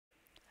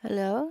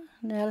Hello,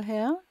 Nell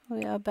here.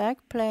 We are back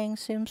playing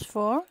Sims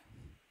 4.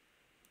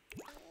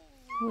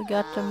 We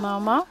got the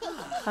mama,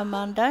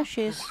 Amanda.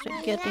 She's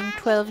getting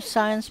 12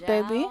 science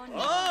baby.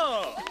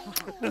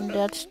 And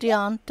that's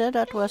Diante.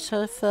 That was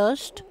her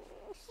first.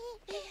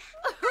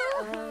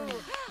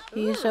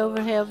 He's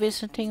over here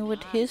visiting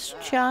with his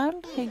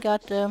child.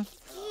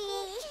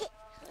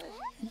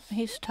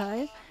 He's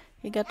tired.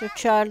 He got a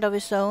child of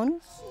his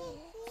own.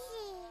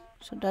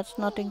 So that's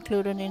not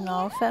included in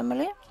our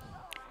family.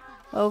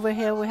 Over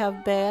here we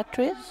have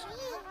Beatrice.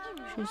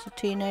 She's a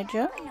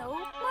teenager.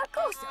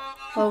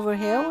 Over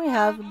here we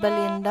have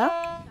Belinda.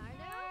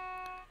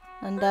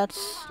 And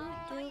that's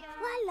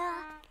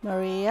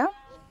Maria.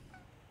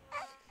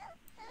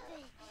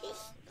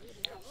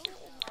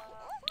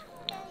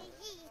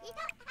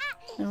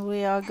 And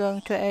we are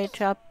going to age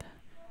up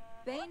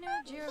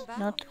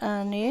not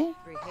Annie,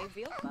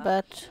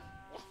 but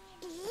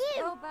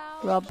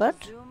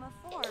Robert.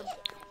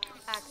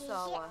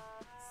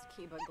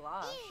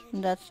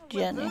 And that's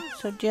Jenny.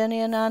 So Jenny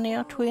and Annie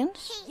are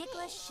twins.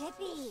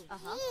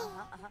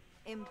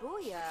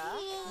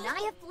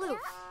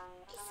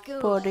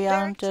 Poor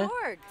Diante.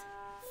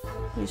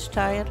 He's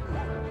tired.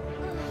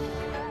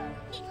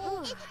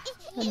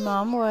 And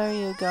Mom, where are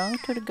you going?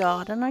 To the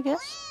garden, I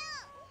guess?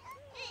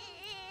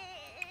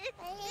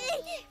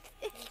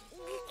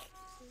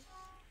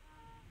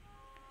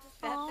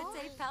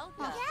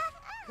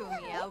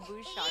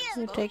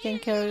 You're taking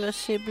care of your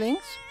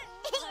siblings.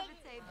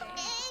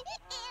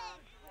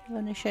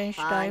 Gonna change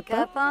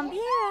diaper.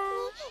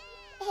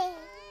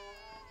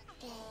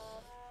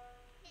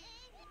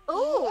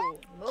 Oh,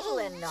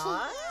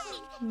 Belinda.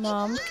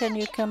 Mom, can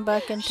you come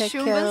back and take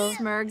care of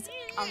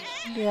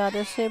the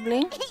other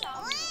sibling?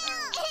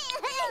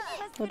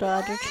 Or the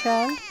other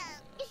child?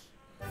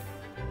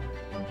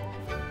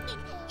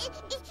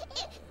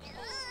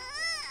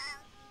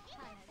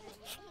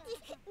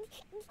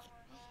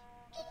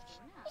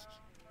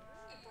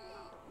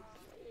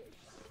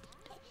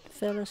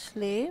 Fell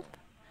asleep.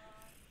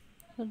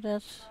 So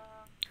that's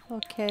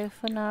okay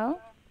for now.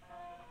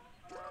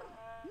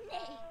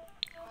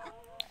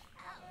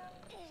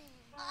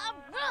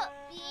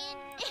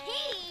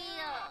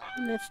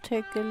 Let's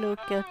take a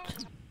look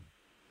at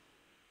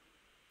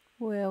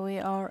where we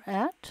are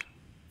at.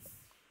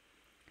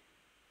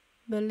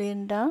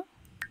 Belinda.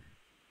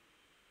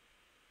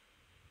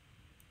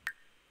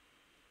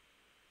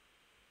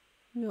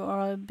 You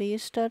are a B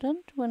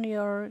student. When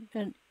you're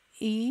an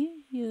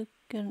E, you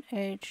can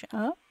age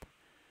up.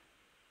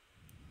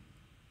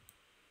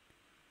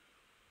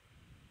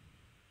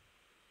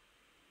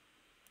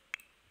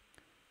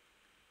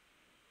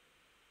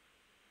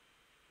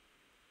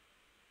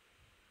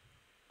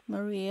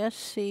 Maria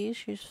C,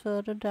 she's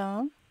further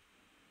down.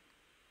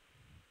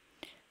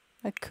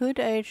 I could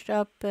age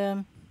up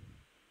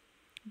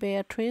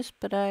Beatrice,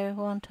 but I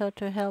want her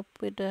to help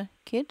with the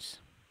kids.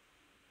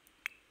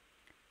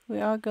 We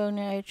are going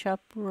to age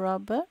up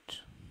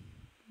Robert,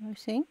 I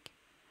think.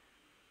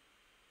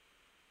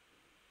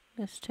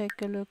 Let's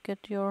take a look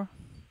at your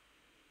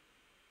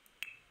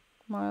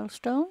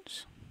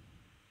milestones.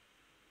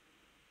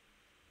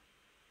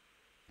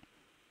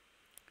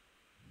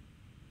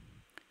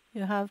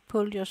 You have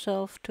pulled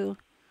yourself to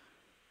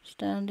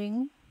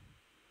standing,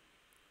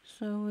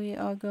 so we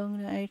are going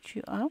to age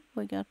you up.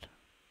 We got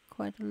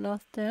quite a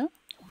lot there.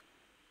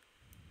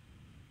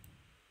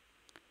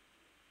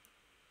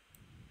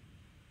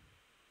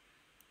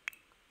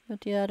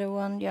 But the other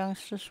one,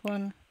 youngsters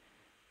one,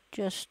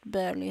 just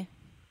barely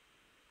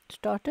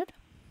started.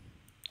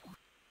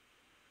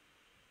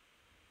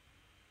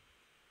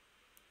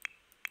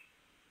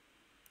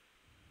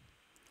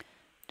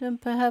 Then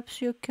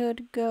perhaps you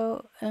could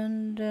go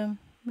and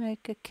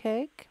make a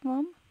cake,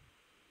 Mom.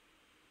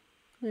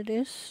 It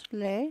is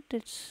late,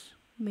 it's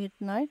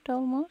midnight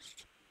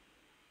almost.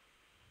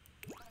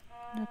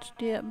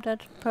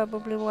 That's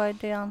probably why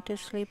the aunt is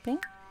sleeping.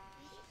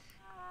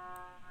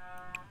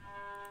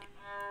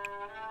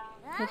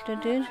 But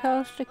in this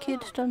house the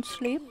kids don't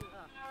sleep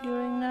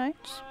during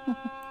nights.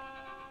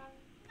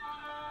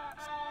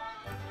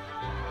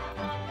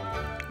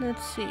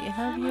 Let's see,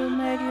 have you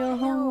made your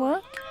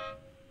homework?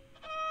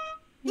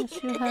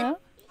 Yes, you have.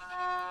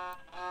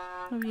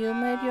 Have you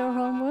made your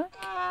homework?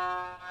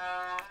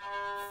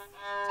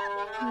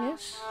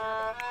 Yes.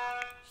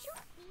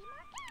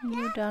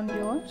 You done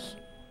yours?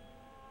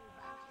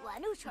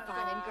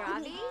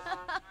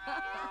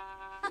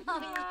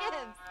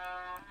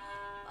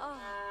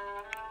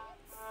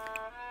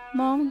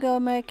 Mom, go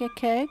make a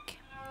cake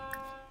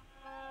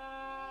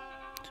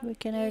so we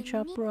can age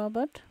up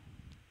Robert.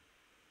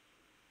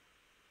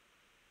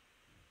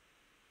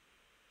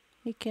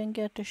 He can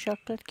get a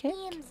chocolate cake.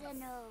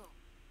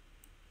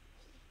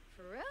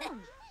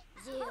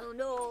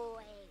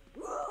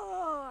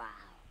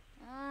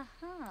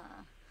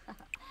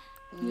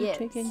 You're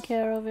taking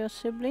care of your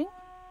sibling.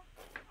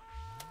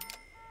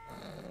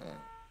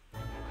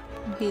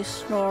 He's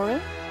snoring.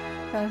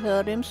 I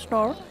heard him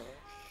snore.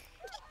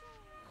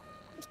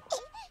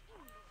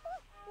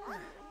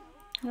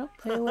 Nope,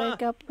 you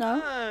wake up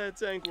now.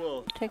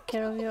 Tranquil. Take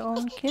care of your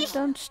own kid.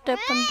 Don't step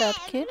on that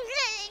kid.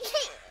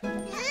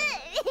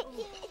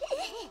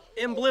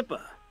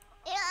 Imblippa.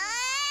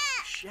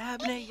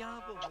 Shabne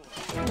Yabaho.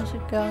 How's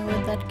it going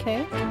with that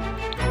cake?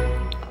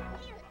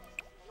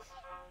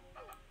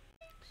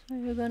 So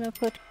you're gonna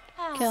put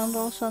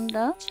candles on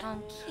that.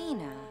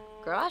 Ankina.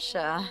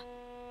 Grasha.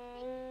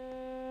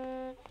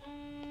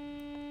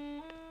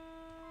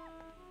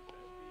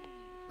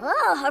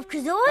 Oh, have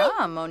Kazoi?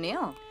 Ah,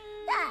 Monil.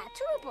 Ah,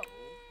 Turbo.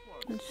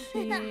 Let's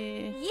see.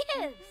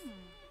 Yes.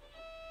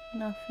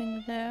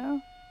 Nothing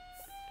there.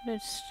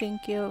 It's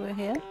stinky over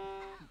here.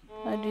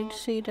 I did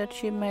see that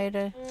she made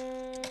a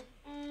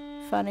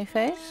funny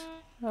face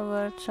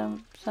over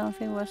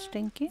something was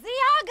stinky.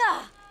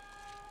 Ziaga.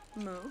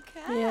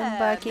 Muka. Yeah,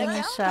 biking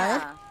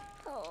inside.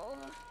 Oh.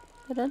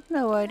 I don't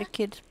know why the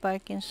kids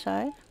bike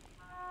inside.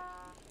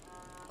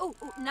 Oh,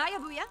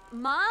 Nayabuya.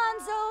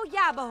 Manzo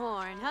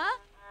Yabahorn, huh?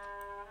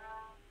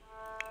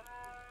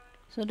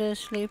 So they're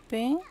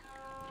sleeping.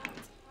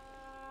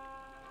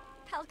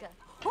 Pelka.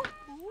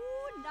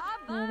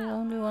 You're the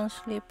only one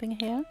sleeping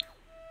here.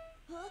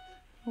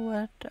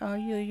 What are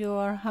you? You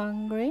are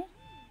hungry.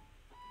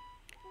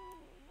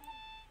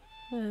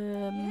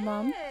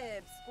 Mom,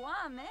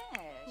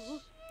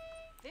 Squamish.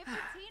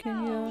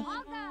 can you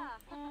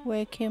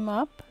wake him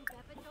up?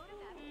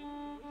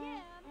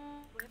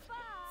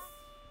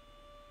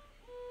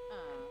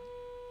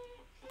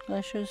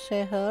 I should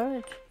say her,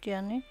 it's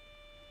Jenny.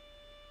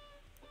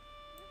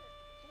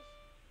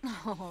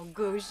 Oh,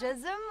 Gusha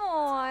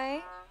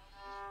Zamoy.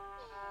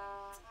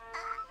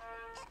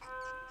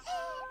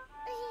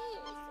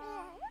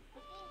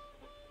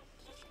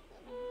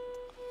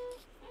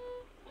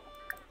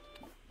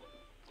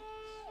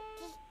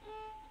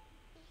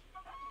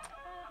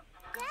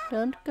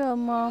 Don't go,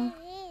 Mom.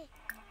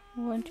 I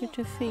want you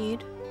to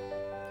feed.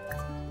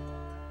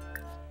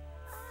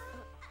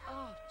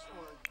 Oh,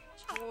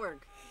 Torg.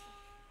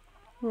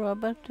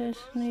 Robert does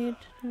need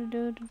to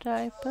do the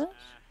diapers.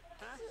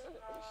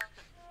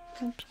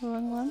 Oops,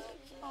 wrong one.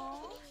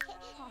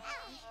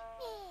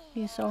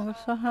 He's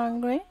also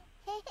hungry.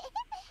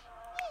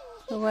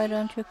 So why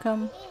don't you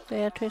come,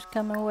 Beatrice,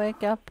 come and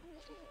wake up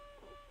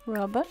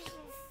Robert?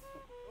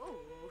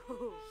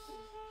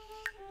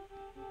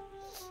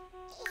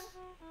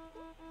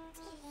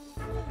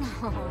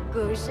 Oh,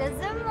 Gusha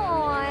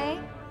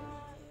Zamoy.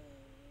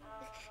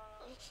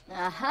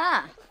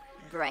 Aha,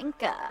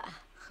 Branka.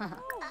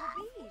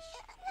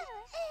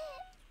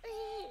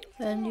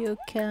 Then you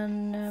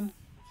can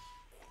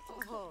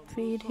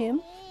feed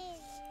him.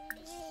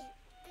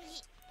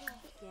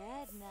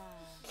 Gedna.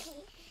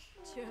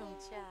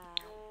 Chumcha.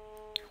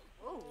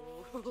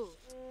 Oh,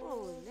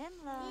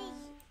 Limla.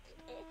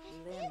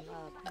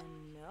 Limla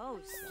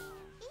Penosa.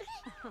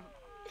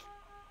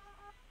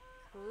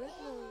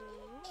 Kudlu.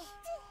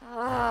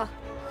 Ah.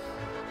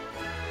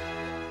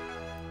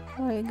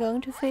 Are you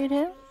going to feed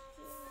him?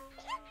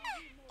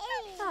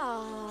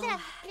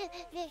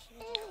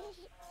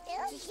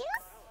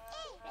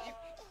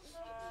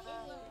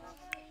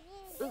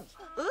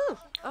 Ooh,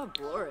 oh,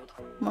 bored.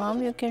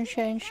 Mom, you can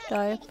change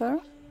diaper.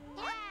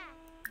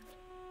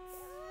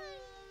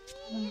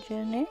 And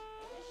Jenny.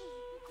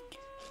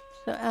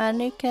 So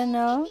Annie can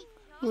now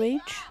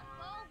reach.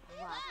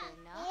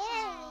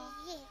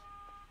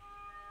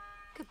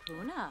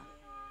 Kapuna.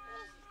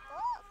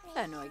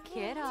 Lanoy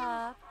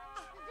Kira.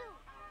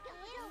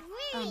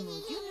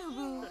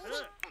 Amujunubu.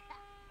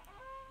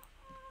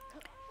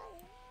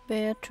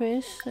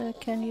 Beatrice,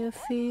 can you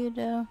feed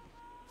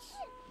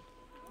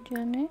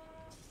Jenny?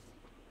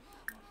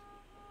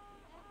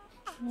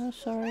 No,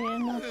 sorry,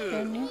 not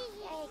Jenny.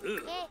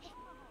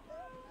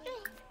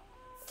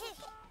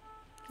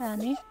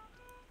 Annie?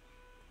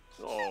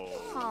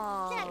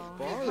 Oh.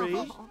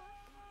 Bari.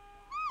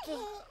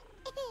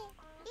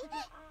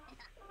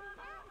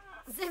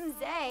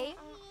 Zimzay.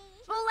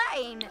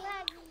 Belaine.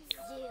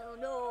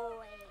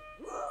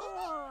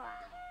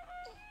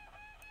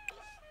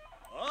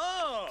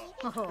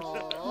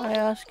 Oh. I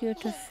ask you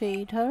to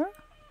feed her,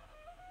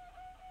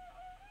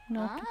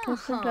 not to put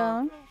her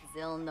down.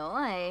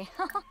 Zilnoy.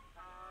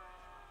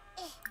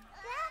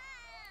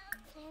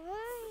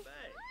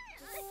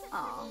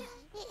 Oh.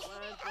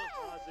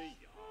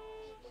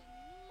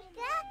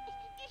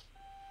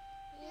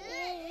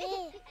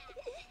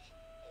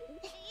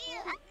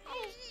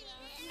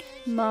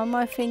 Mom,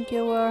 I think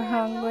you were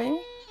hungry,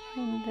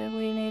 and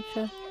we need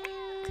to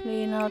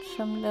clean out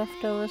some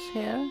leftovers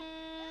here.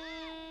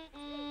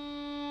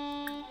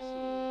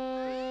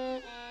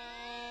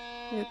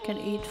 You can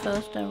eat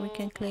first, and we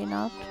can clean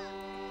out.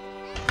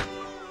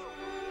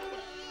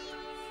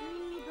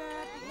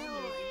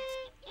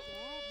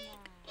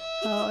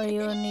 How are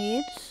your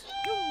needs?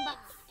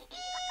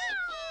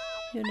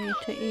 You need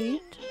to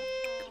eat.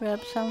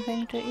 Grab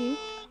something to eat.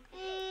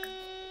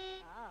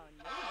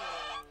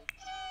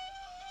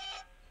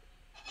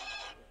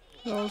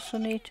 You also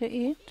need to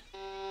eat.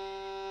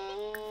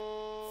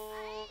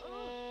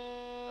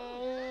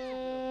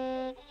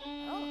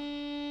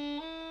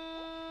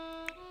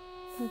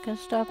 We can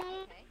stop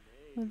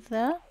with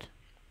that.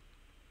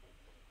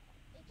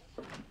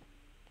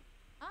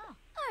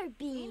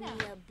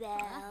 Barbinia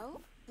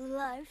Bell.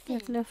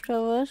 Get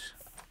leftovers.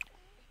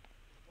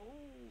 Oh,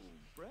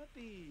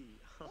 Breppy.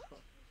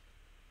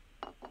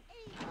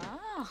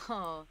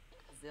 Oh,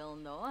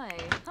 Zilnoy.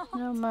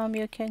 No, Mom,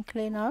 you can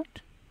clean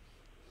out.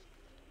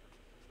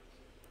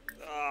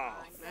 Oh,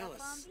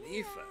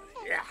 Melisnifa.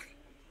 Yeah.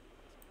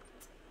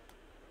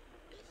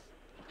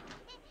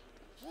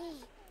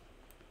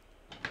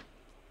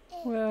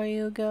 Where are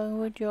you going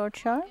with your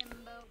child?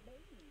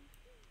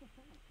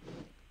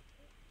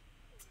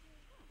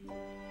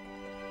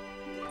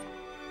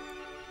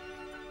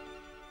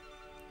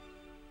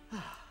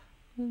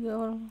 You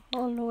go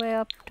all the way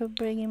up to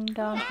bring him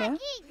down here.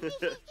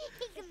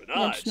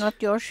 That's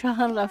not your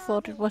child. I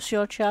thought it was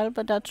your child,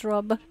 but that's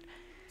Robert.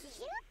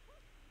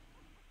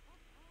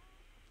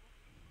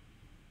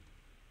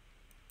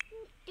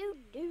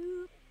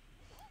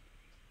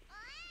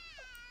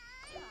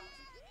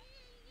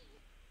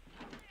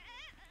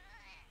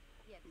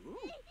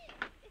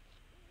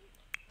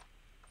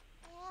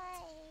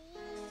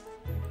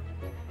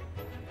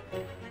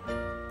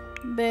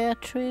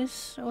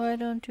 Beatrice, why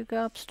don't you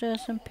go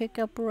upstairs and pick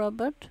up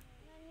Robert?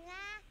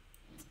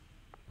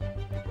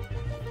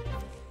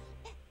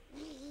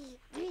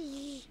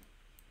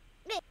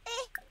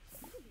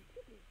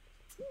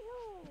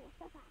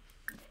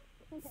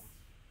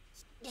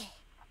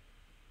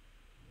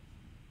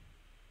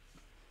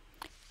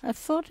 I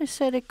thought he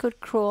said he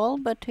could crawl,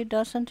 but he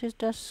doesn't. He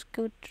does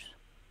scoot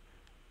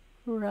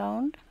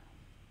around.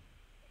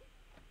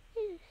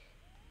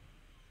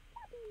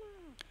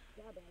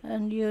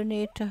 And you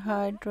need to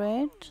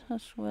hydrate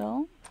as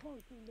well.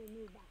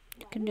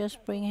 You can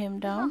just bring him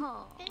down.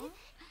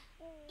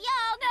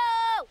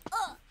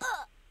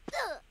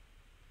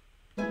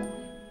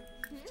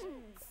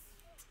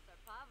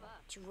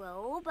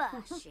 Droba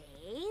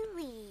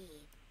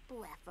Shaylee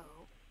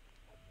Bleffo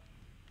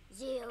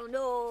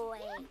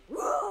Zilnoy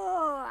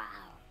Roar.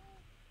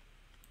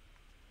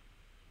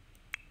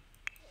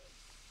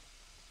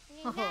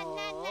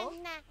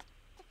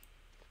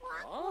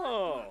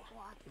 Oh,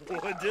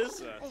 what is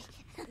that?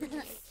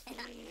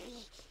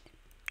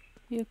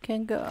 You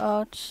can go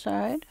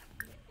outside.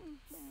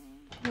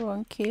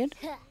 Wrong kid,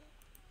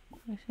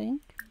 I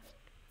think.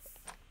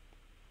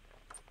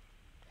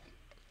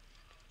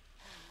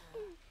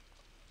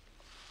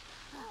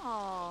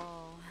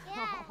 Oh.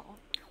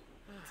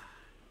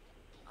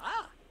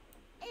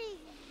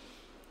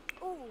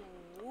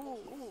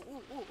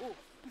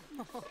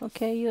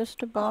 Okay, use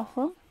the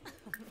bathroom.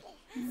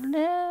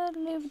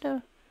 Leave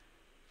the...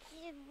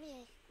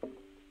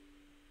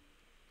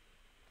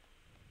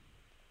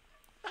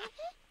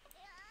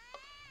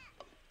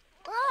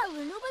 Oh,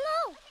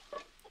 below.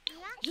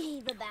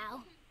 Give a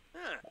bow.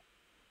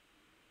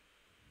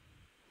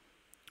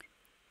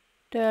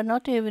 They are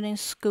not even in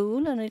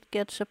school and it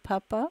gets a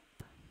pop-up.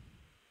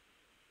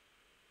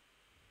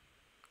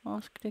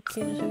 Ask the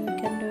kids if you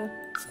can do.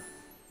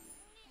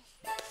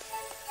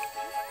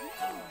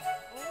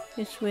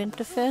 It's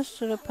winterfest,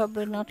 so they're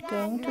probably not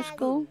going to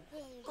school.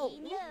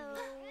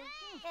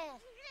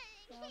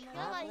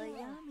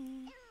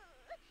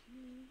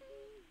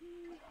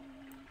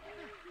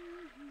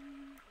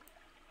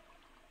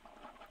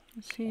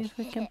 Let's see if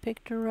we can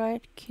pick the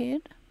right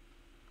kid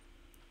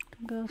to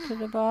go to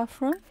the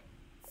bathroom.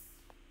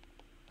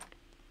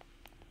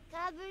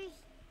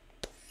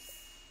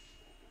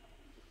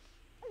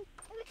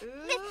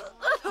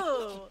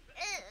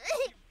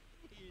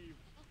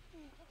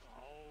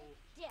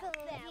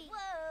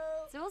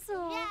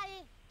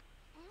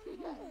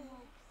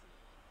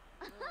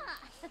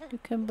 You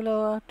can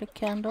blow out the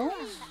candles.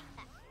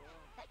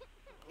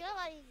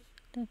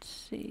 Let's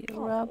see,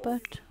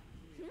 Robert.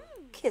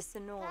 Kiss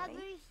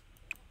annoy.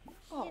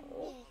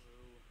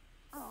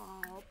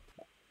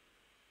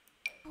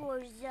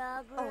 Poor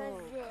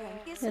Zabra.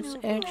 Let's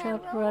age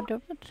up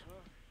Robert.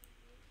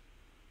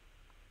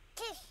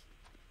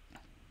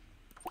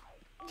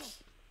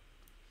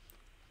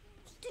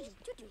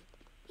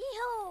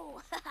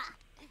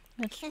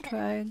 Let's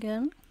try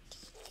again.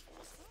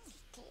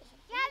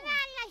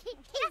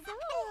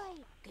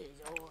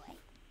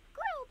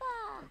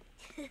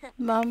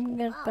 Mom,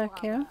 get back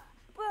here.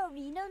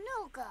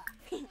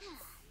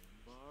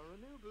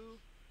 Baranubu.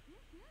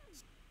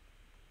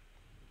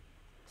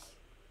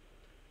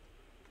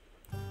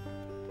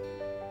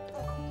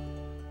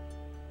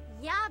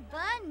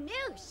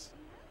 Yabanoosh.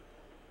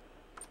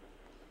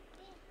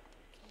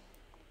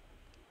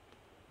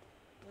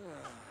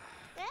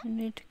 You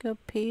need to go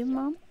pee,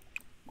 Mom.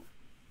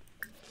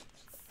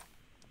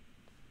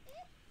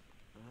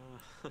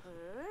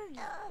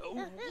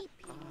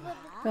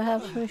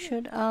 Perhaps we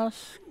should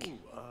ask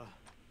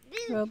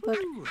Robert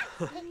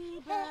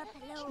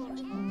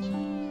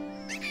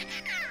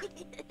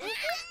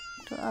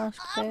to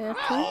ask Beatrice.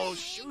 Oh,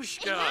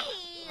 Shushka.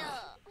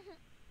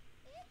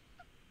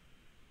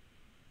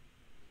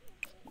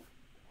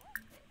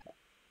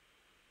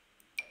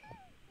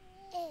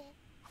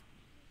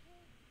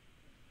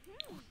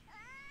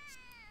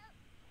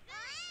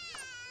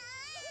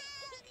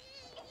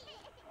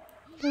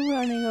 They're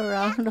running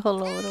around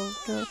all over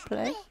the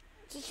place.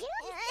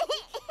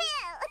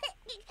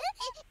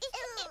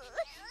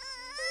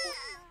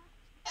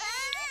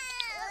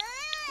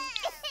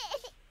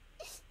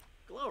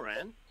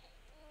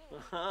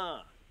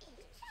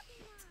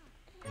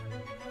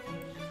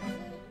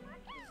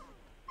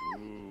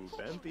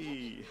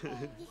 Bempy.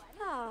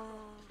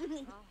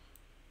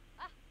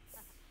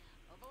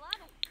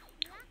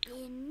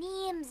 Your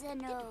name's a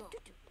no.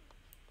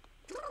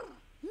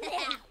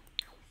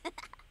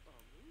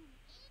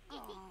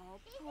 Oh,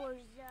 poor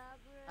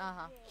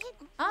Zagra.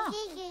 Ah,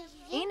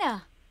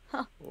 Ina.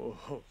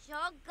 Oh.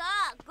 Shogga,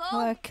 go.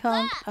 Why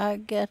can't I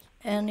get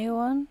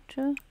anyone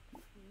to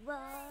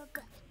Rug.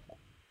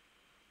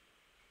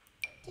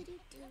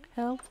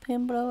 help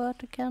him blow out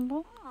the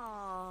candle?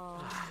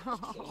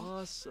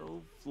 Oh,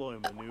 so floy,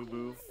 my new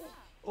boo.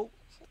 Oh.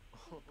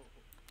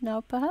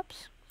 Now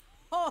perhaps?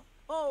 Oh.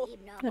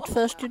 At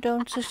first you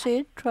don't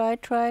succeed. Try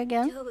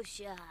again.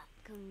 Dosha,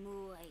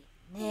 Kamoy.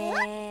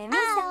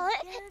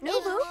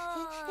 Nubu.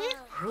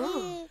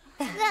 Ooh.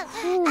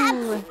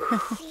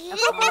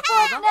 He's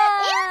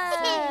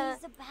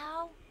a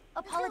bow.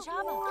 A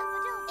palajaba.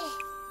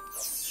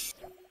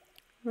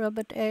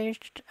 Robert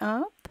aged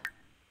up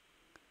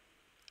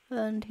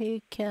and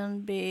he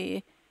can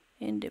be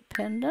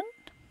independent.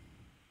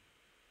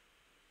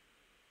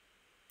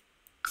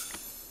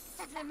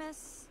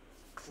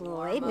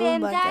 Chloe Oh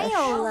my gosh.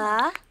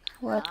 Bindiola.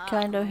 What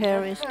kind of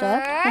hair is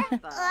that?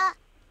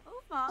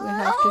 We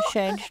have to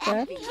change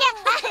that.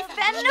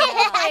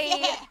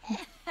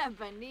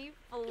 Ebony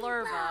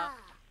Flurba.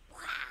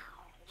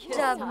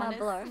 Dogma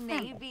blur.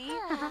 Maybe.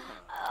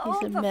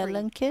 He's a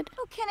melon kid.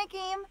 Oh, can a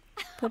game?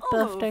 Put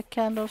both their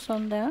candles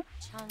on there.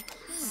 And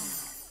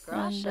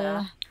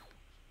Grasha.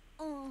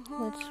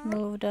 let's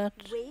move that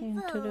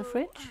into the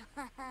fridge.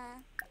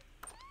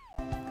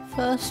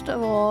 First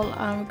of all,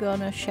 I'm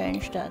gonna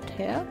change that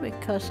hair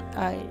because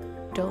I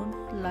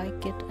don't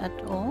like it at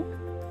all.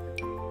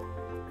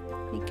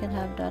 He can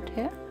have that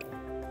hair.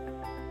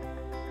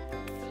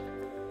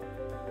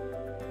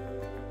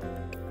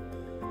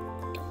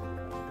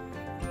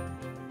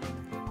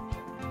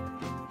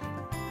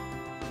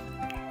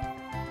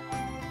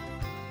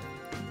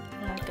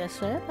 Like I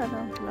said, I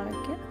don't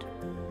like it.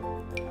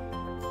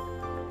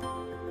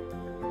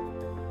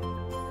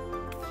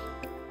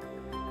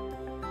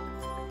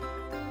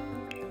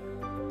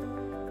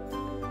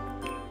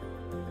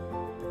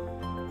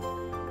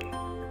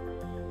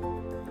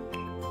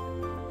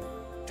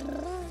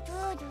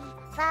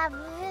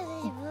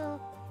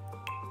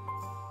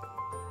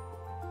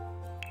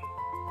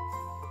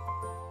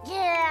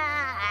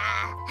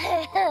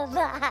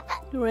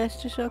 The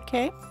rest is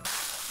okay.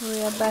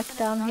 We are back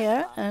down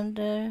here and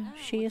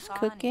she is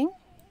cooking.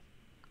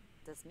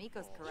 Das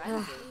Mikos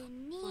Karenzi.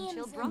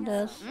 Unchil And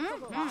Brunks.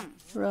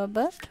 there's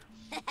Robert.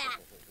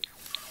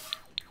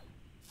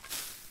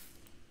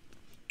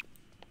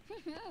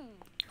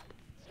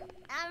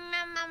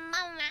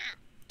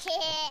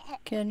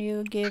 Can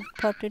you give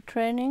potty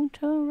training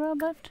to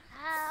Robert?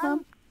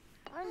 Mom?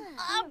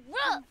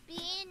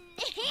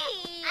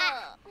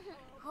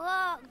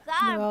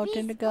 You're out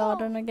in the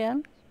garden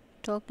again,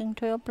 talking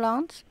to your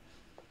plants.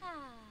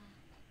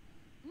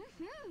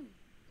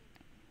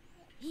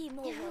 So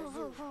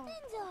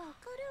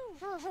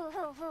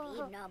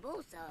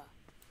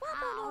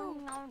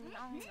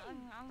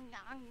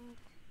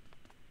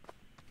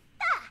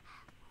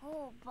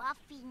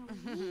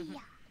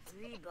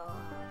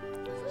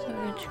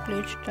it's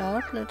glitched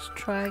out. Let's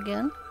try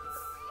again.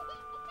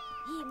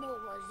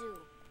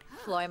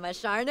 Floy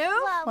Masharnu.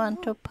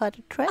 Want to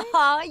potty train?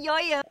 Ha,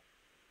 yoyo.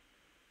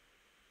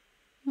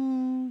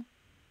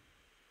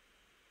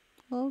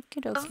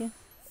 Okie dokie.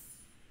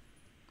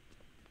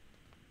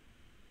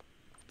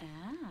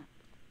 Ah.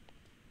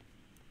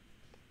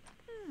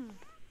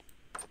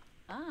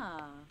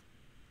 Ah.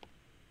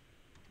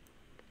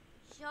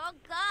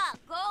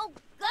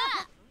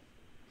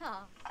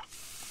 Huh.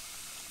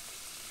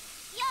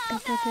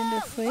 Is it in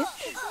the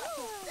fridge?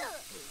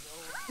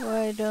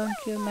 Why don't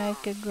you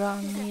make a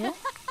ground meal?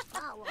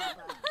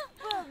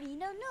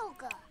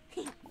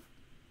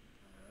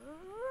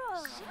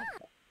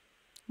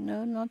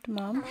 No, not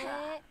Mom.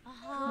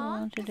 I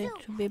wanted it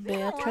to be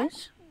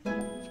Beatrice.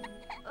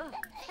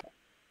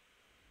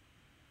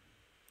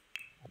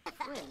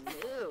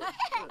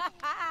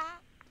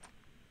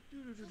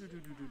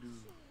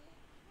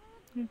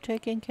 You're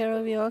taking care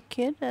of your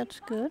kid, that's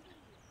good.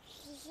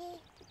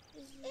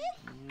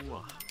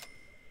 Mwah.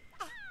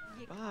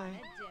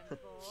 Bye.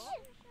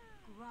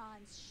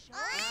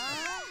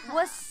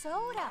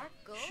 Wasoda.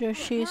 So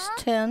she's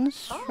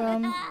tense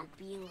from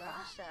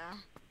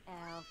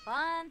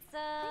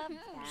Alfonso.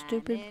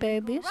 stupid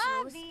babies.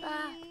 Robbie.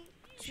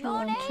 She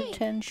wants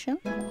attention.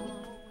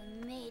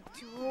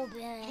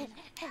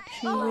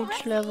 She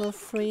reached level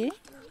 3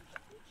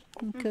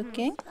 in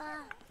cooking.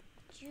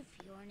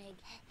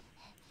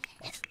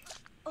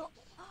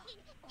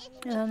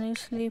 Danny's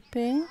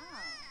sleeping.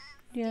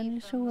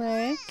 Danny's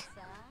awake.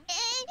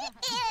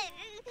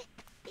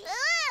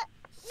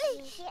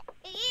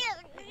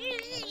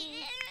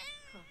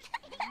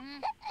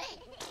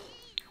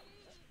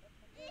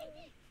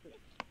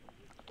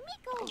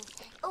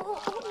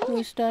 Who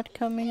is that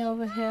coming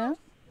over here?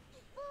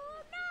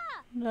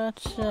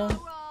 That's the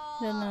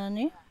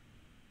nanny.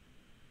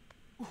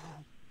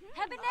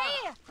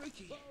 Hebenea.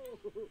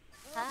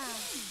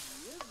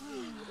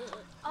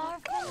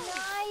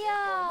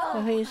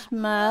 So he's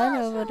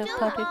mad over the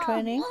potty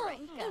training.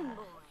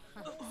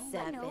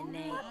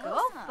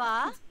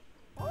 Gofa.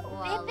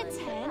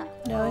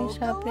 Now he's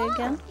happy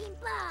again.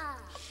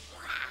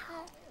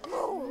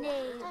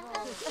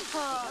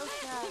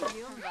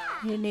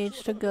 He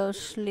needs to go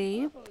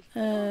sleep.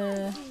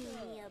 Can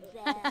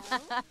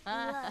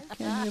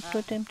you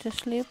put him to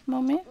sleep,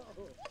 Mommy?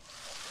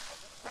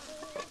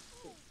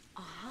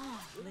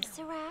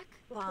 Lissarak.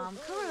 Bomb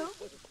Kuru.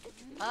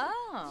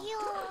 Oh.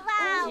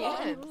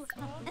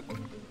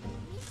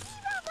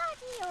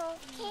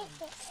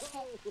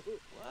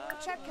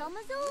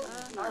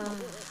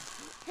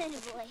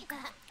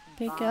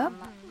 Pick up.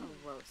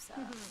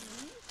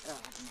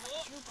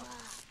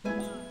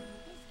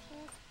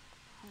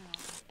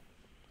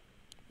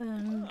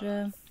 And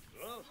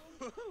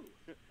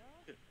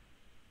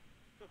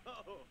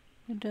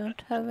you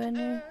don't have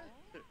any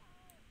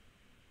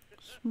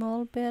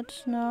small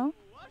beds now.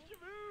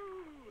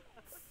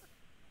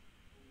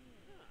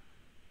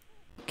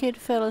 Kid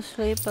fell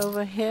asleep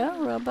over here,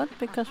 Robert,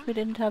 because we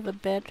didn't have a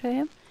bed for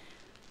him.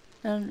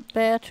 And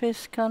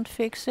Beatrice can't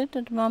fix it,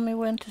 and Mommy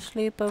went to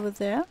sleep over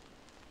there.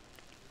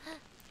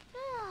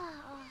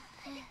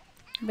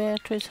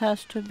 Beatrice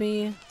has to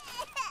be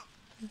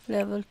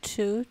level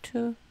 2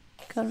 to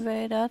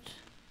convey that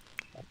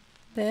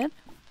bed.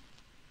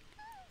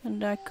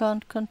 And I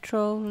can't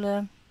control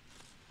the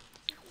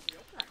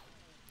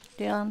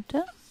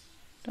ante.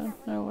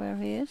 Don't know where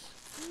he is.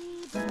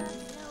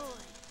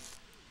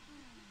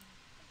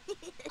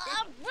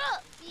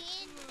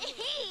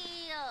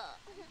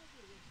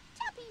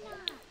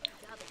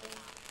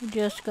 I'm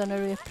just gonna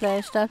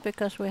replace that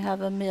because we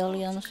have a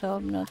million, so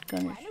I'm not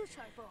gonna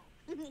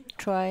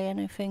try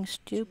anything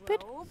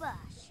stupid.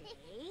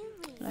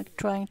 Like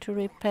trying to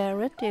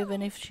repair it,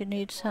 even if she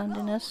needs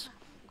handiness.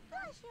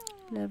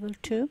 Level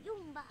 2.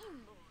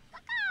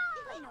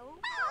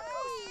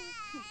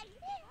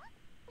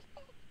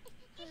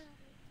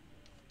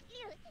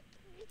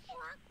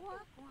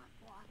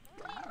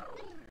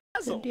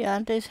 So the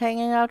auntie is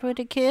hanging out with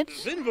the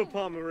kids.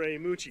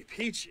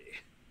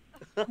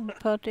 And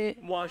potty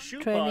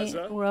training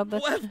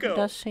Robert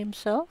does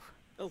himself.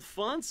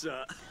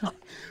 Alfonso.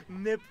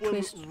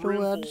 Twist the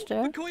words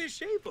there.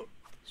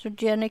 So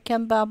Jenny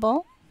can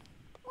babble.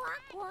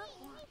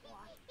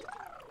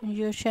 And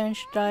you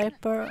change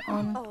diaper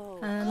on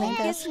Annie,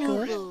 that's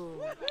good.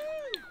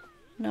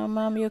 Now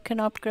Mom, you can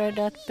upgrade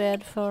that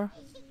bed for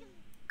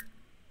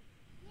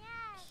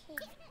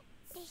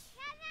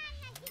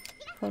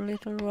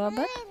little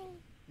Robert.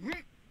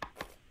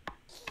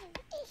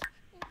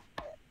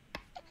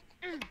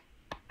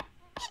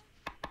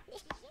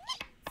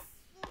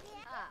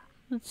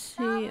 Let's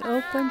see,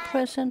 open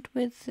present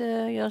with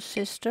your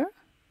sister.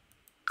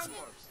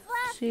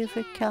 See if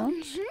it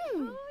counts.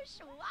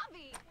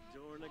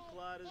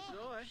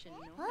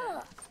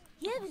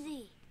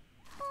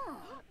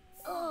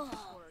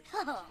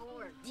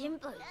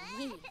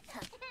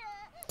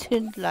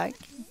 Didn't like.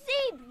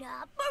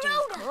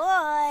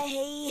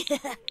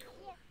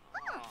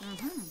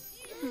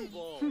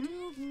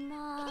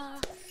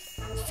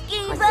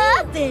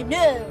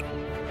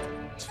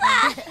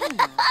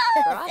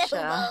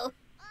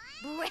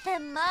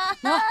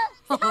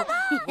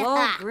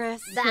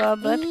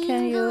 Robert,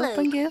 can you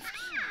open gifts?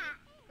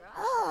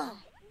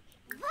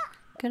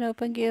 Can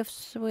open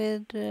gifts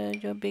with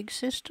your big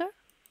sister.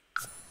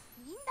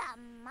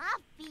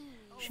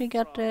 She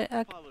got the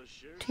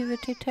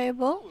activity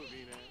table.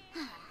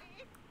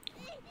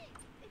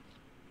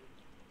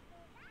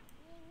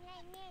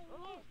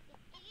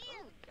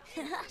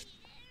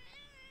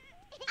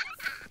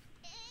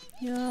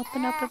 You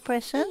open up a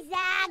present.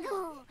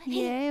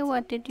 Yay,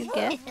 what did you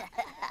get?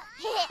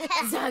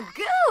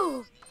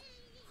 Zagoo!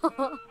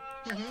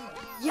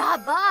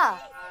 Yaba!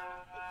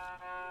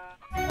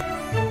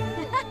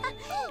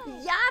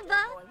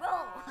 Yaba!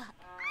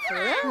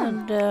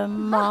 And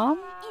Mom,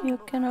 you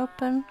can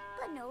open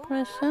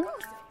present.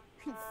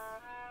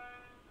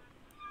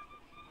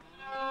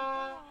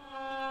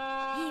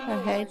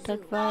 I hate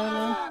that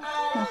violin.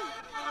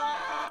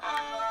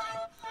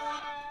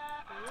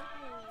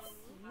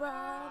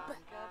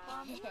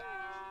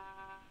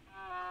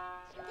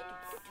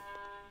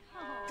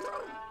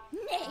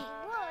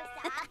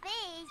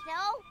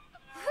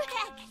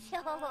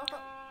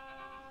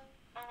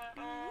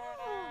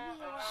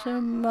 So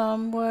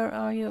Mom, where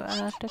are you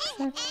at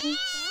exactly?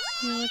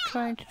 You were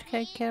trying to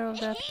take care of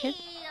that kid?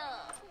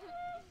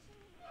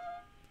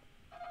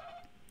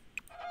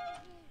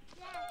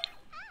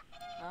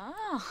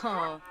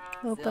 Oh,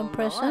 Open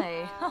present.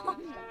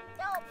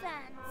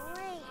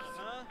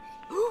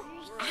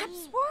 App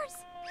Sports?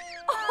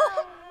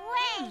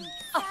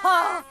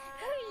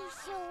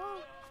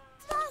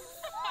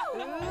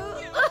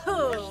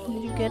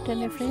 Did you get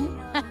anything?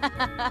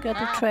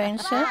 Got a train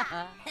set?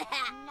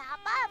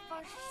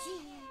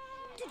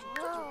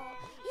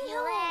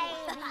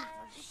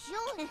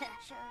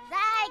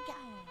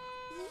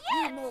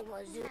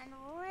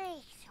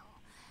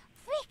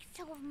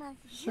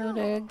 So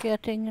they're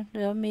getting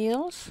their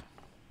meals.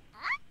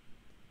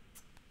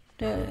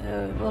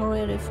 They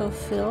already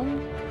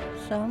fulfilled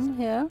some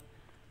here,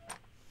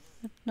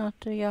 but not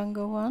the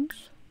younger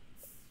ones.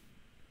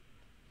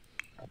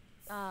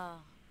 Oh.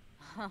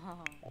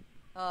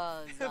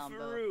 Oh, Zombo.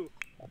 Faru.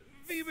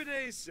 Viva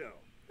de so.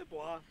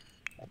 Bois.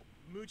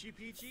 Moochie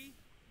Peachy.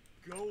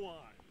 Go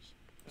on.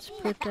 Let's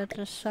put that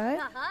aside.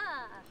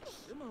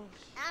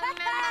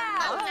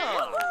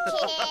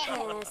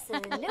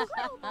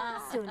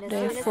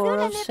 Day 4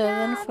 of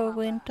 7 for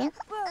winter.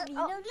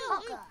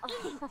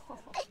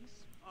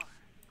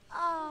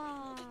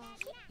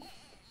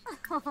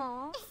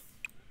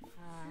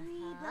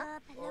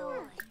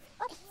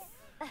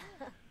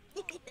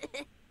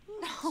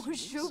 Oh,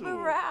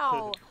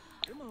 Shubarao.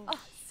 Oh,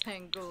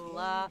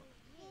 Sangula.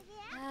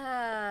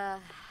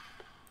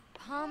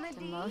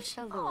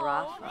 Mosha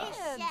Larafa.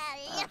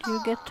 You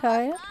get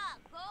tired?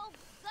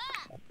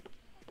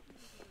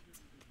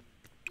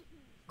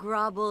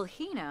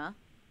 Grobelhina.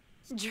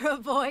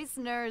 Dravois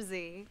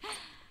Nerzi.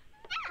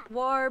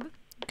 Warb.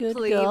 Good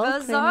girl,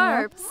 Pleva cleaning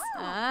up. Zarps.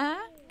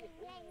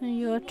 And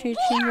you're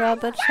teaching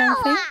Robert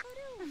something?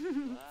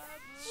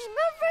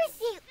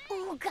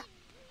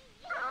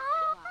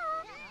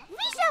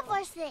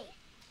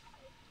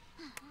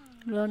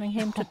 Learning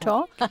him to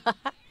talk?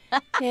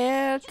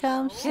 Here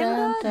comes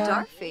Himba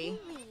Santa. Darfy.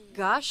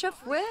 Gosh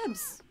of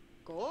Wibs.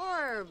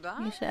 Gorb.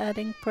 He's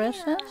adding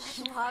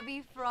presents.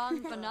 Lobby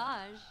Frong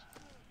Panage.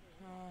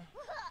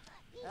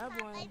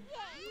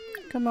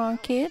 Come on,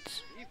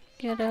 kids.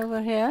 Get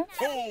over here.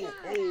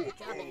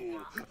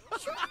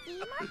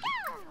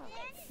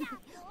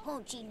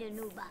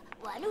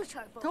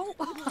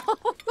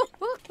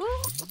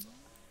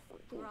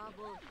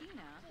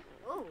 Grobelhina.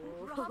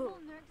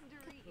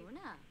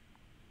 Kahuna.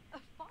 A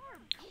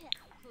farm.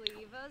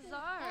 Pleva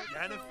Zarp.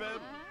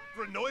 Yanifeb.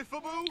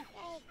 Granoifabu.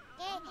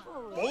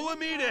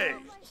 Bolamide.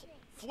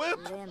 Flip.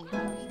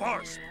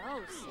 Barst.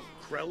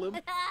 Krellum.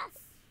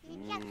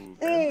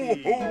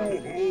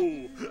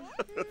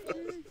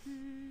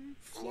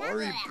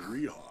 Flari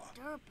Briha.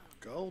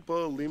 Galba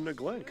Limna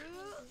Glenk.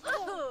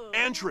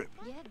 Antrip.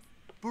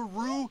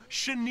 Baru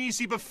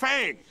Shanisi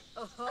Bafang.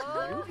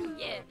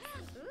 Yes.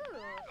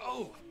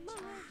 Oh.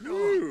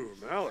 Ooh,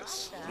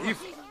 Malice.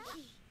 Eva.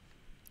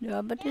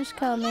 Robert is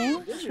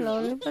coming,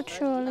 slowly but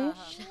surely.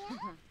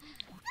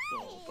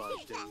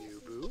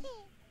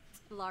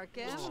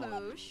 Larkin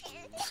Moosh.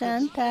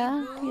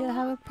 Santa, you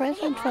have a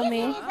present for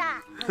me.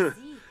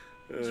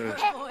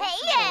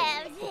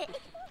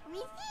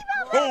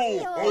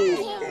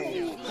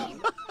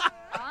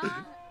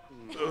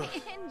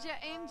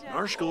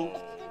 Narshkel.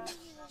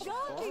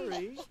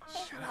 Sorry.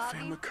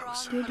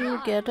 Did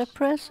you get a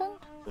present?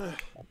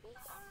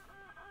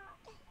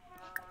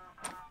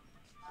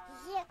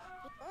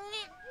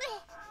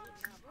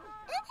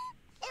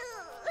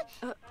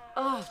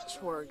 Oh,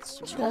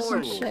 Chorgs.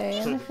 Doesn't say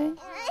anything.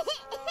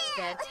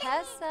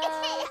 Betessa.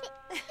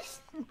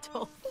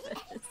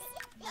 Dolphus.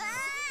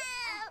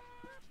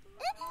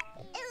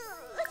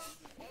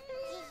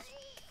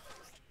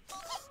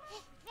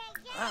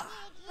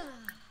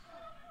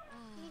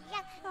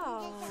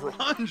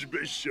 Franj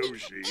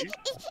Bishoshi.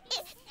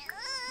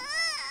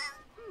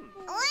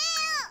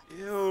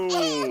 Ew.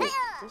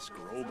 This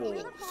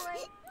Grobel.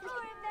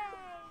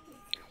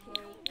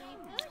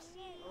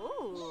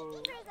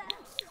 Ooh.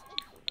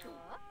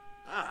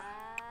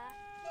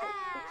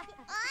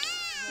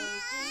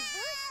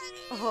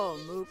 Oh,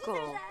 Muko.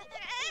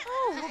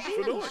 Oh,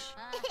 Fadosh.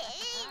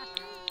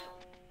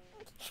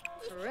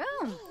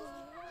 Room.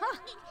 Huh.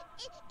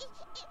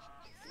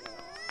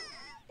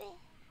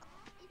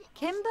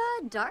 Kimba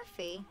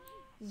Darfy.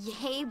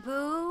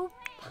 Yebu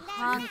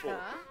Panka.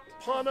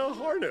 Pana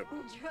Harnip.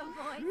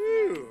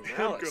 Ew.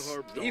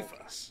 Helgaharp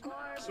Dolphus.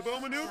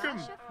 Sabomanukam.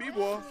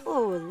 Bibwa.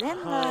 Oh,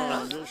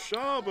 Limla.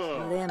 Nilshaba.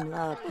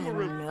 Limla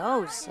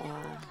Penosa.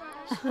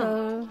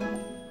 So,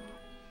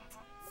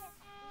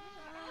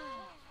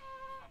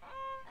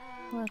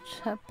 what's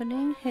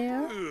happening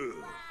here?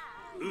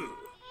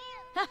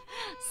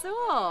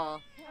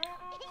 Soul.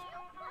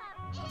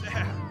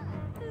 Damn.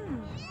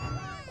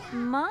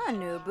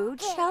 Manubu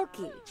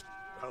Chelky.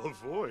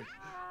 Avoid.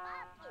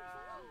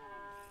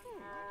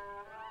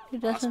 He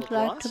doesn't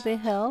like to be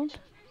held.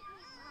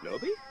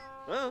 Nobi?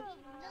 Well.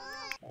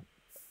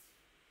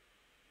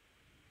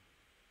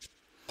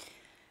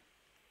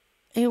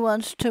 He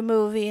wants to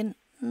move in.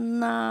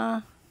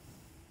 Nah.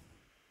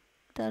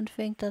 Don't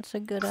think that's a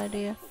good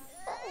idea.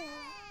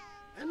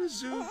 And a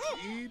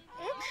Zuki.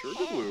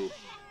 Sugar Blue.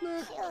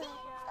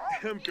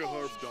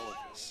 Hemkaharp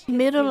Dolphus.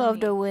 Middle of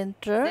the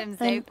winter, and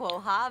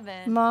Zimzepo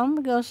Haben.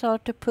 Mom goes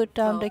out to put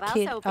down the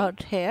kid Open.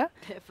 out here,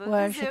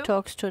 where she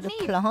talks to the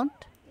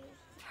plant.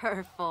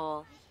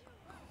 Purple.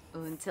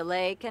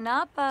 Untale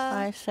Kanapa.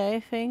 I say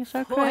things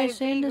are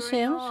crazy in The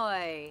Sims.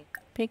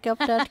 Pick up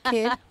that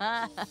kid.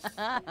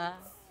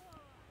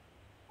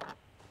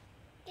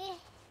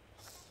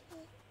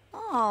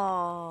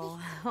 Oh.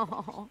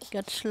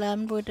 Got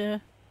slammed with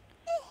the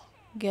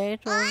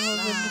gate over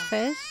with the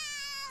face.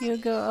 You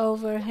go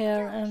over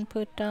here and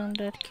put down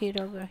that kid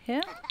over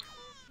here.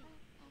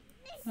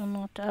 I'm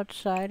not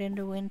outside in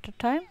the winter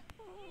time.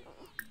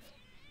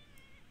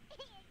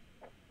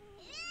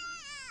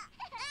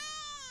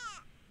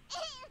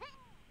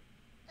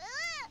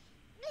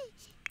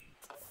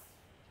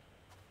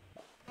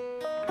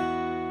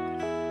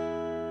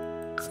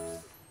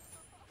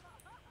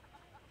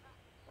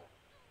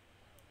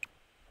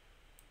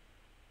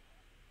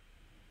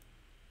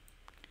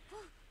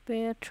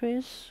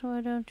 Beatrice,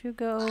 why don't you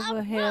go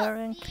over here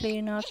and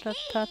clean out that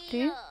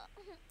tutty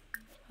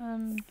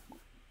and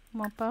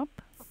mop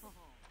up?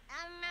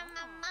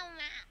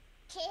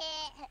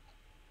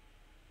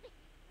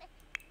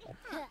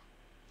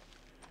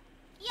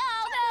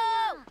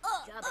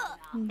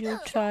 And you're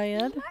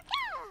tired,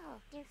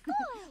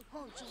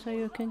 so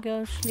you can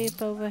go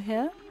sleep over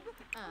here.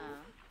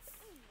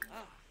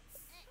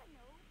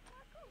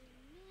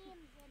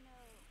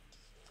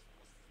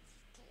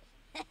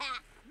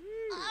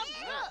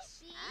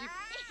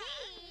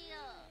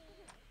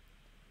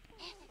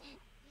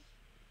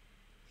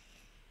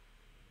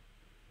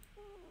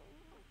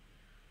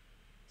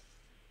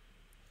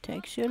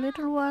 Takes you a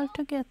little while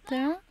to get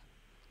there.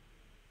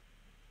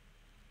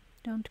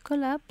 Don't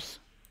collapse.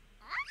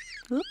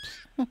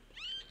 Oops.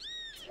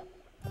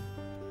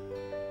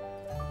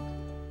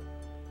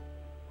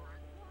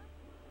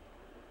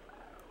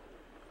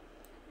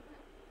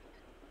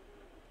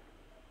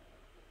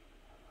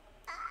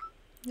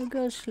 You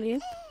go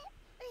sleep.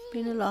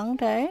 Been a long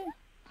day.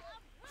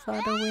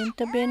 Father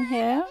Winter been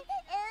here.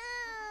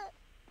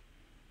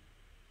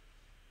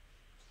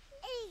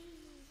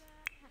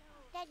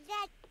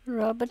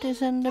 Robert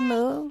is in the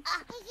mood.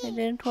 He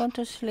didn't want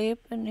to sleep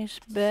in his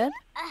bed.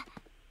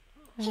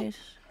 He's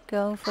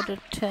going for the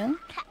tent.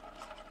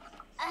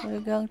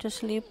 We're going to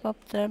sleep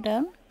up there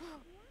then.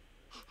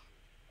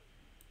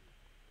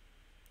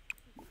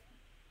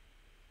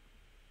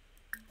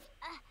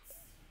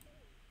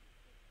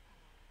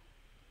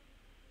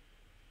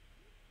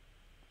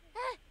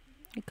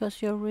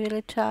 Because you're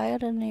really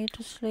tired and need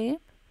to sleep.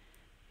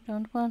 You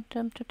don't want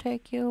them to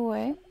take you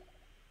away.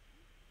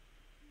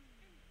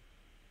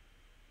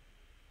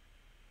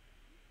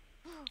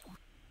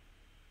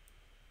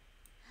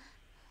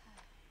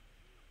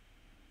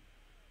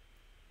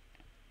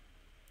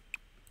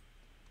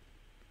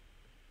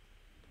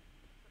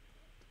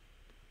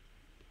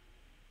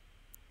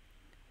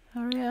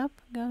 Hurry up,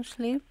 go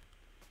sleep.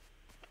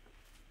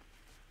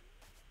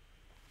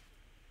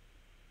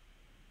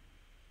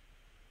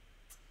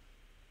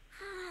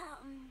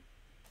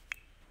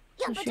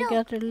 So she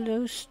got a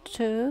loose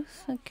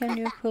tooth. Can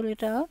you pull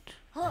it out?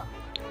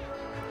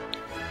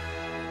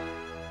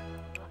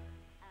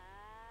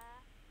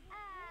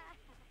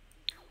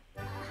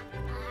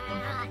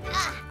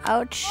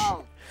 Ouch!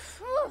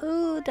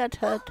 Ooh, that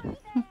hurt.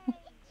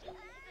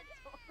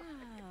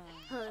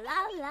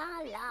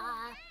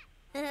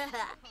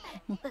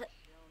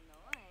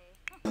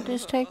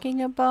 Is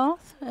taking a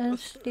bath and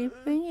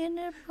sleeping in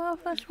a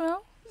bath as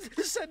well?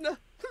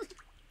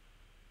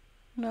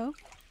 No.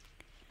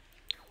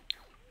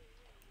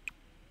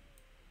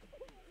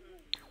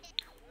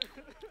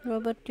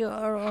 Robert, you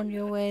are on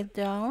your way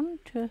down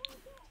to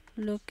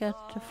look at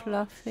the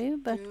Fluffy,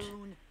 but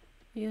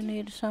you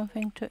need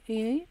something to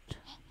eat.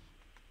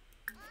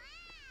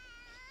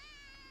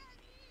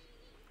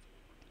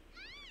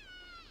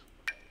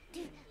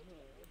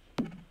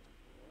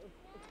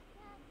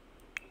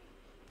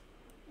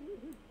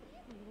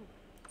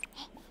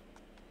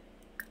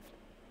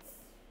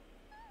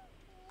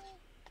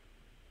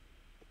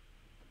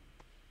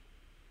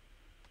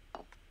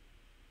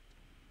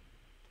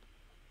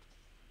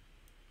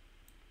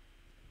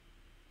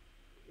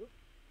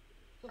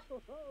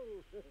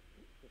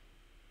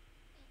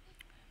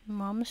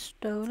 Mom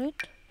stole it.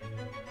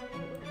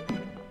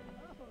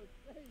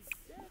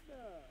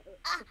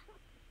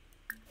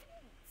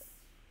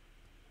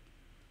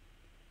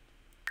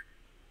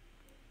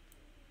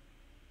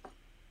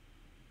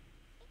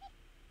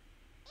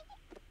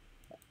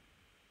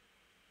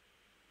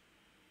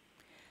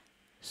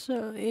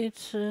 So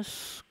it's a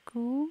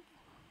school.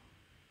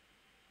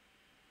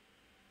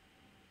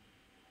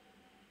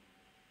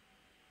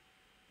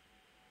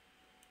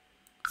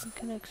 You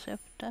can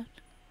accept that.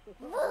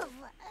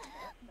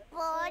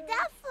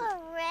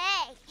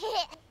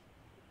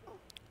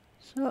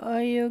 So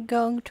are you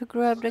going to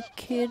grab the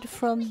kid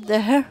from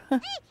there?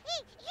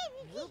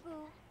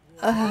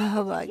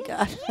 Oh my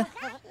God.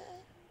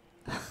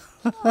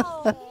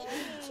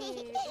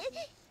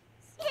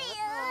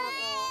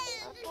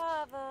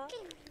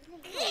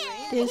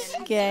 This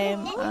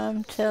game,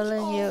 I'm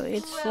telling you,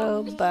 it's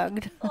so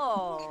bugged.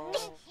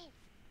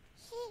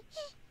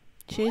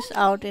 She's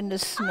out in the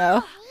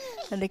snow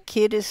and the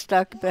kid is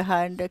stuck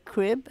behind the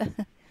crib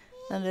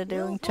and they're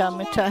doing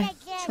tummy time.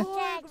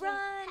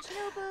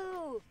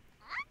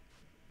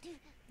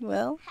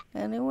 Well,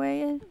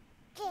 anyway,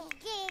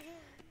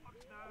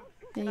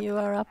 you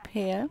are up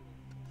here.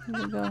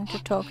 We're going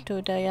to talk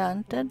to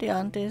Dianta.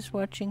 Dianta is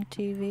watching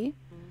TV.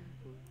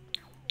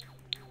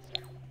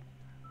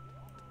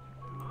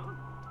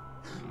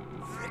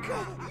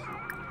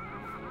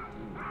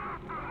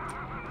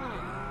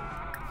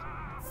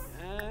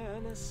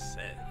 And a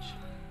sedge.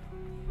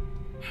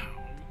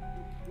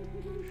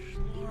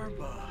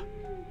 Schlorba.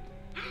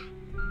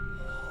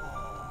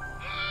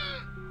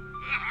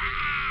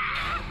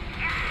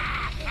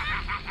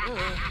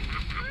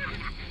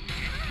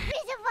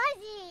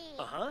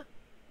 Uh-huh.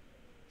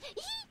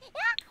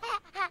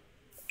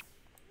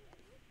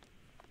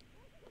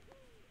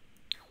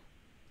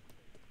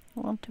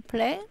 Want to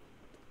play?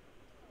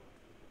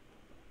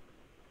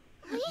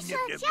 Yay!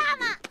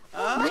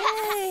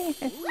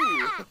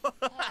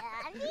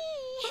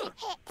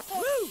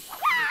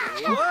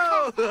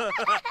 Whoa!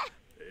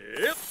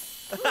 Yep.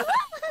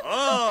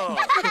 Oh!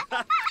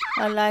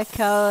 I like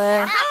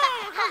how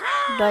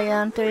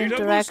Diantha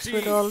interacts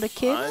with all the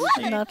kids,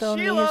 and not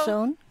only his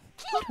own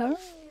turn.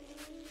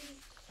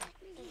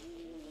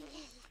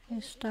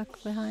 He's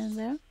stuck behind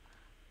there.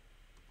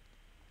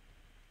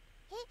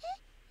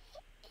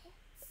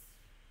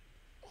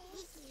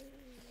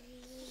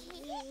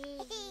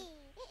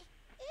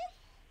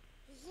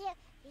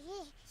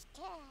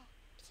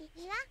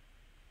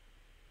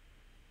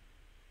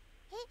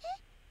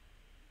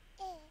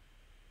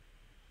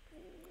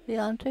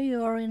 Diantha,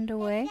 you are in the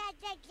way.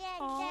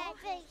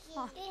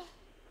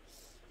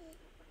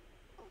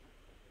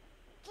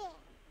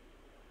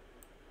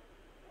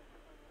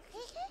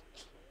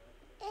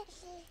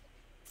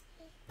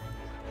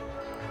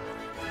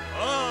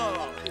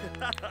 Oh!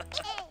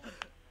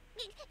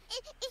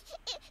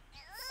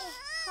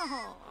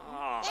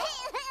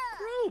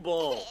 Pro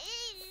Bowl!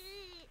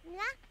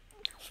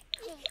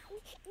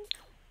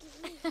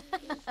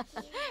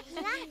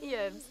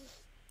 Yibs.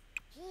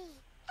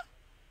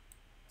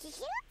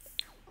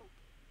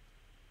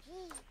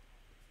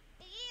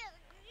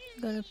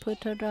 Gonna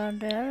put her down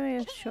there. Are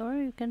you sure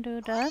you can do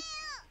that?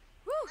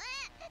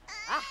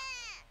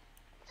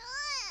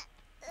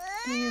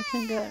 Then you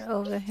can get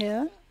over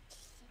here.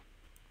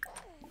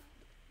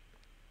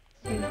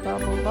 Big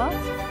bubble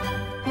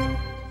bath.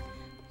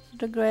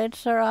 The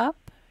grades are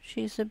up.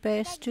 She's a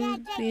B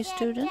student.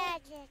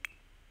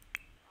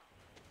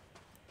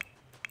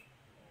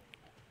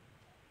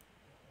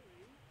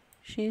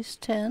 She's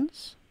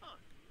tense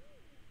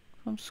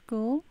from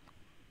school.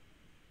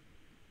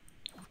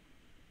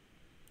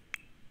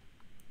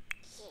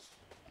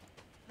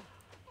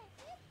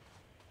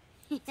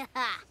 Yes.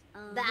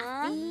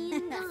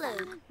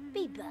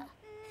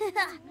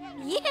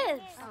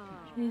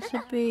 She's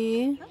a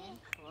B.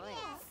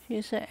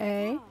 She's a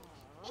A.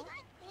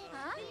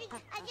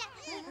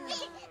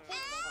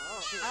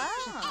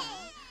 Oh.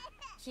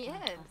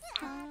 Yibs.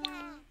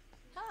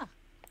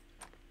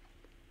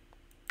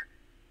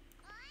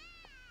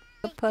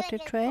 A potty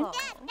train.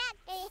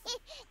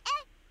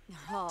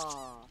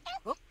 Oh.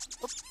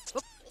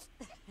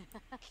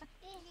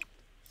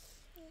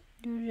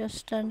 You're just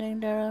standing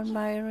there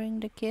admiring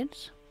the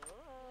kids.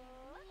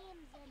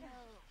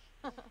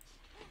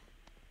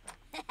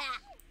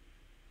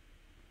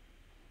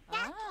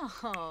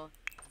 Oh.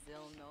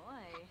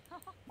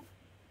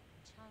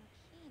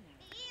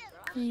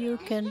 You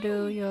can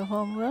do your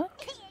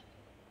homework.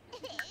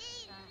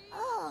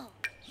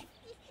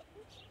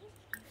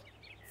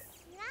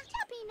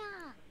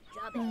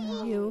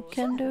 And you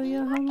can do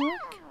your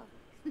homework.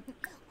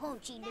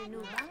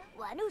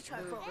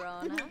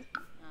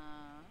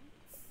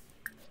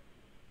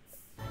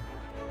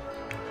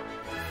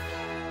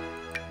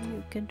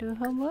 You can do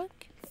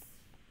homework.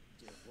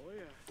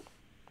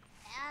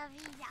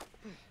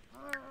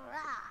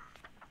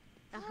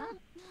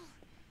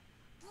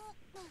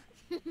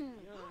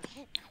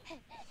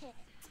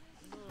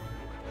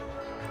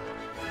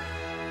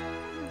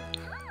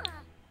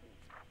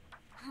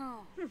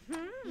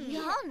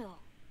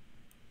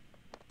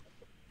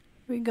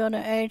 We're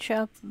gonna age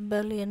up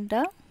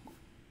Belinda.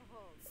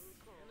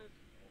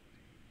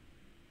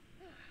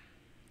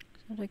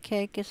 So the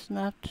cake is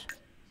not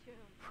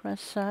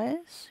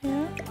precise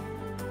here.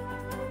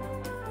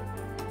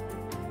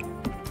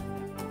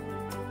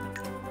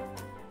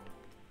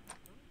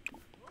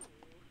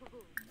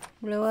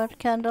 Blow out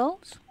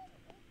candles.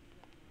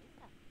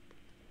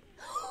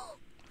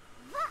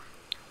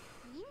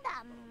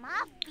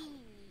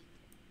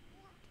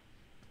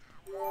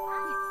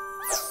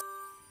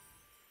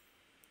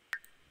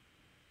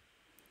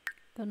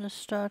 Gonna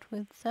start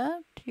with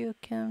that. You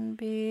can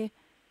be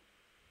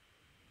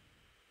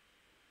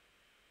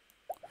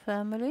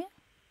family.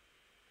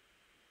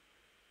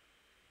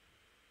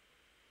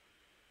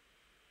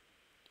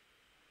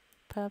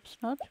 Perhaps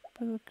not,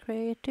 but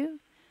creative.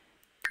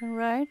 And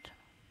write.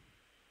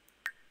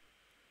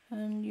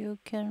 And you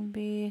can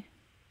be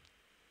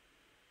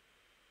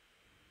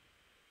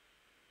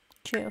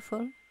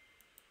cheerful.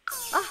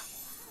 Ah,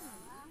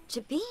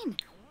 Jabin.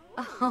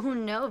 Oh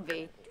no,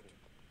 B.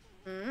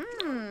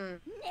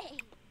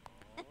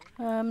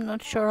 I'm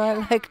not sure I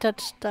like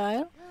that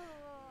style.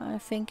 I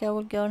think I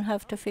will go and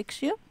have to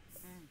fix you.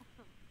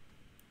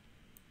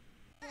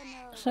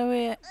 So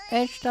we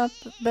aged up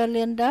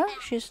Belinda.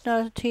 She's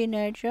now a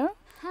teenager.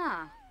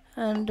 Huh.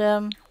 And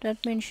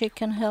that means she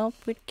can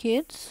help with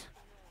kids.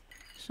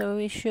 So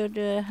we should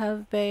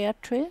have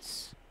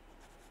Beatrice.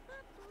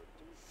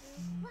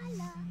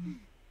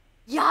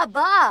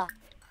 Yaba!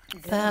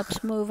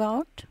 Perhaps move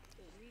out.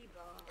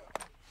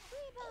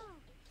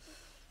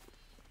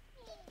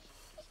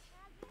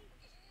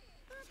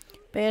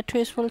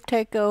 Beatrice will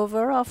take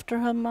over after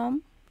her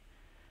mom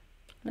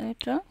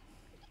later.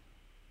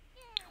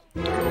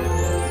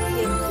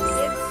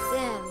 Yib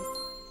Sims.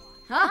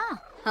 Huh?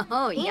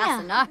 Oh,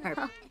 yes, an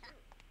arp.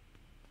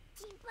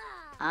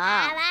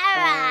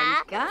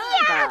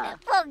 Gaba.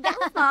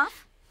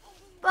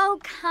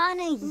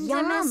 Bocana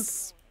yum.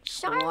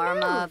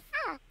 Storm of.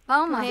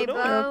 Oh my Hey, You're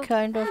Bo.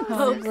 kind of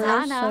hungry, so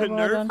why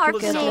Nerve don't you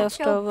get Heart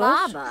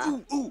leftovers?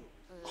 Ooh, ooh.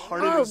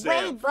 Heart of the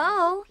Wait, Zam.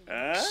 Bo.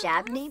 Huh?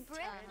 Shabney.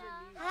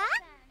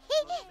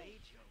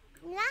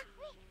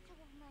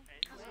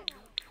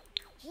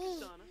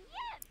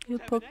 You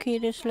put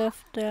Kitty's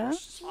left there.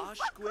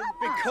 Ashquin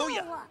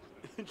Bikoya.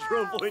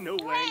 Trovoy no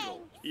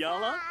wangle.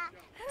 Yala?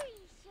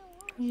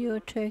 You're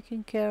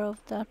taking care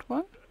of that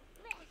one.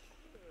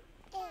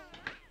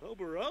 Oh,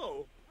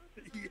 bro.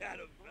 You had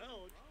a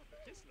belch.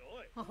 Just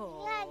noy.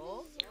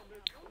 Oh.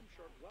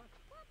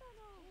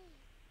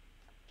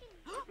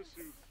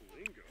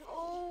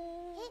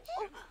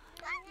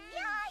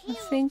 I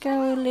think I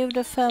will leave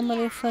the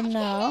family for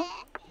now.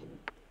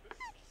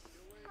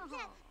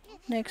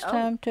 Next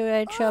time to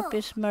age up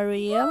is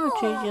Maria, but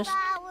she just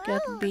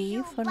got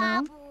B for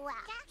now.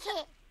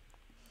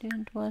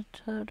 Didn't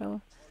want her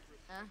though.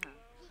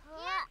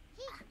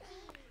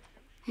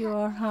 You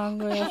are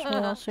hungry as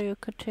well, so you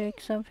could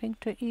take something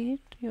to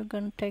eat. You're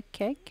gonna take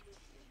cake.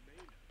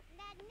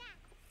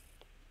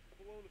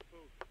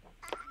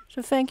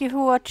 So thank you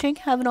for watching.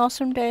 Have an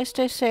awesome day.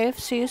 Stay safe.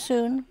 See you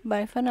soon.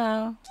 Bye for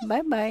now.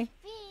 Bye bye.